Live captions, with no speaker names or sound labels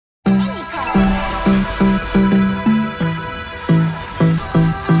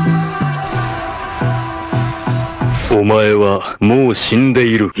前はもう死んで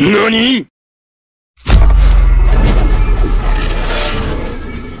いる。何？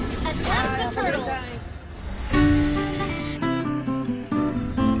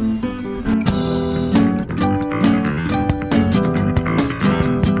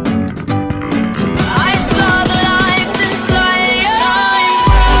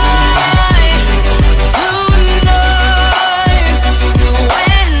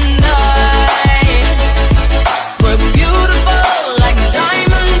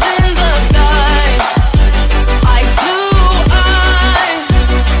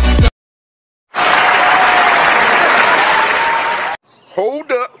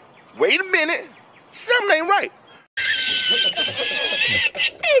 Hold up. Wait a minute. Something ain't right.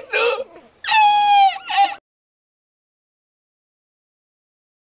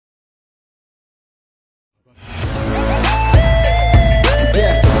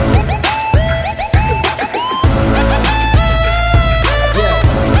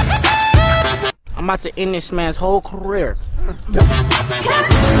 I'm about to end this man's whole career.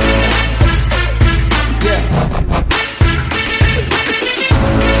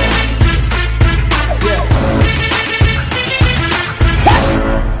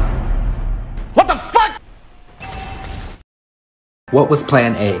 What the fuck? What was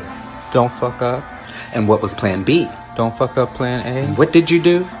plan A? Don't fuck up. And what was plan B? Don't fuck up plan A. And what did you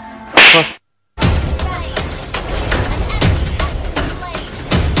do? Fuck.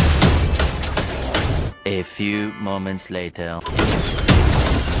 A few moments later.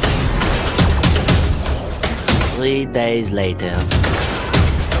 3 days later.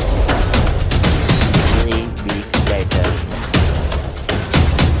 3 weeks later.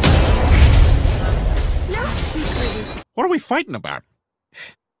 What are we fighting about?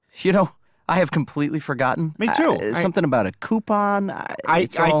 You know, I have completely forgotten. Me too. Something about a coupon. I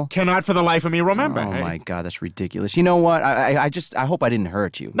cannot for the life of me remember. Oh my God, that's ridiculous. You know what? I hope I didn't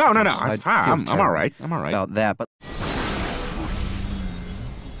hurt you. No. I'm all right. I'm all right. About that, but.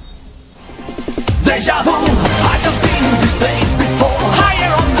 Deja vu, I just been this place before.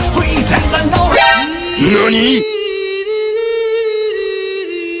 Higher on the street and I know. NANI?!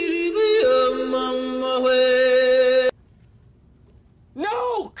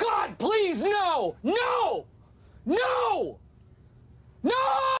 No! God, please, no! No! No! No!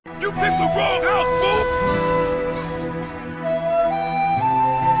 You picked the wrong house, fool!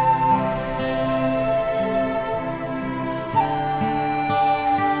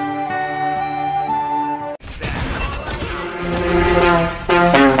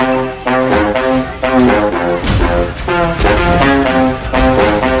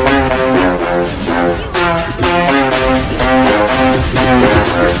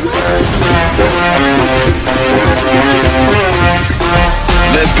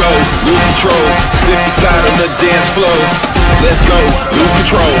 Let's go, lose control, slip and slide on the dance floor. Let's go, lose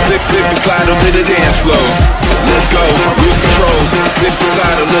control, slip and slide on the dance floor. Let's go, lose control, slip and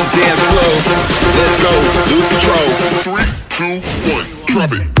slide on the dance floor. Let's go, lose control. 3, 2, 1,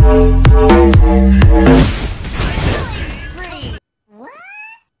 drop it.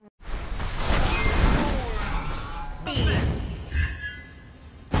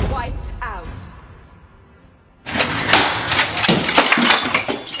 Wiped out.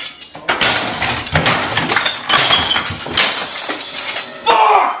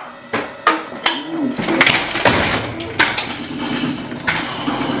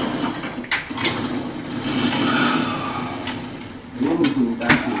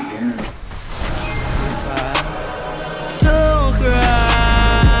 Don't cry.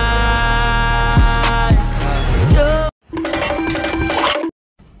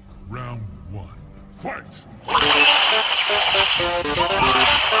 Round 1. Fight!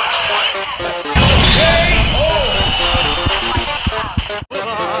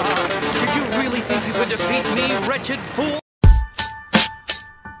 Did you really think you could defeat me, wretched fool?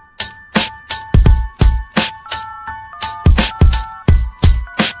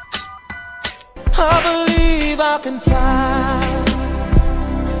 I believe I can fly.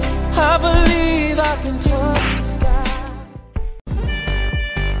 I believe I can touch the sky.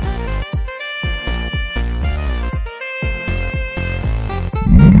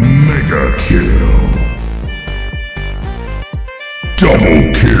 Mega kill. Double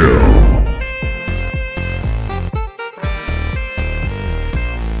kill.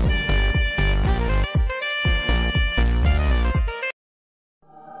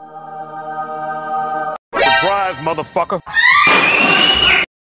 Surprise, motherfucker.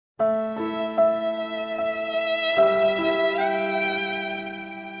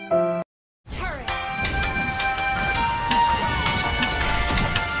 Turret.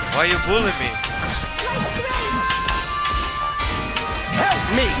 Why you bullying me?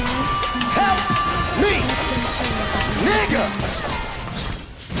 me! Help me! Nigga!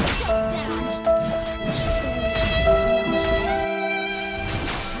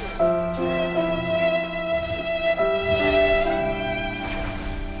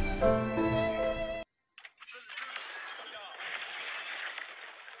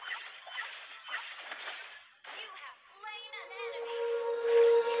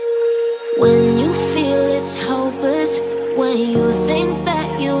 When you feel it's hopeless, when you think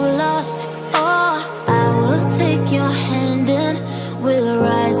that you lost, oh, I will take your hand and we'll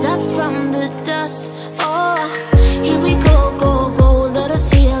rise up from the dust. Oh, here we go, go, go, let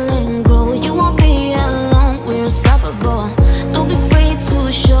us heal and grow. You won't be alone, we're unstoppable. Don't be afraid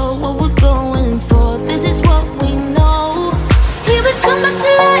to show what we're going for. This is what we know. Here we come back to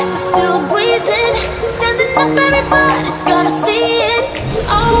life, we're still breathing. Standing up, everybody's gonna see it.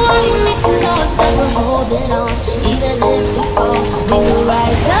 Oh, all you need to know is that we're holding on. Even if we fall, we will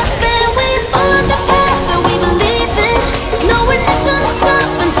rise up and we follow the path that we believe in. No, we're not gonna stop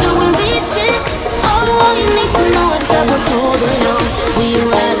until we reach it. Oh, all you need to know is that we're holding on. We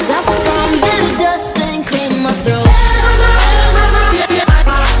rise up from the dust and clean my throat.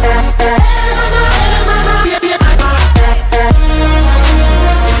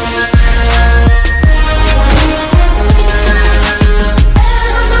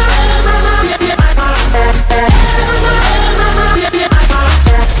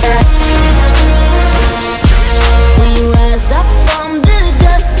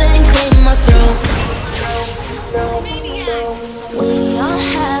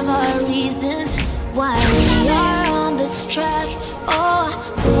 Why we are on this track, oh,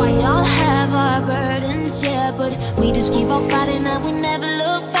 we all have our burdens, yeah, but we just keep on fighting and we never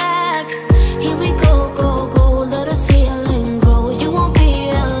look back.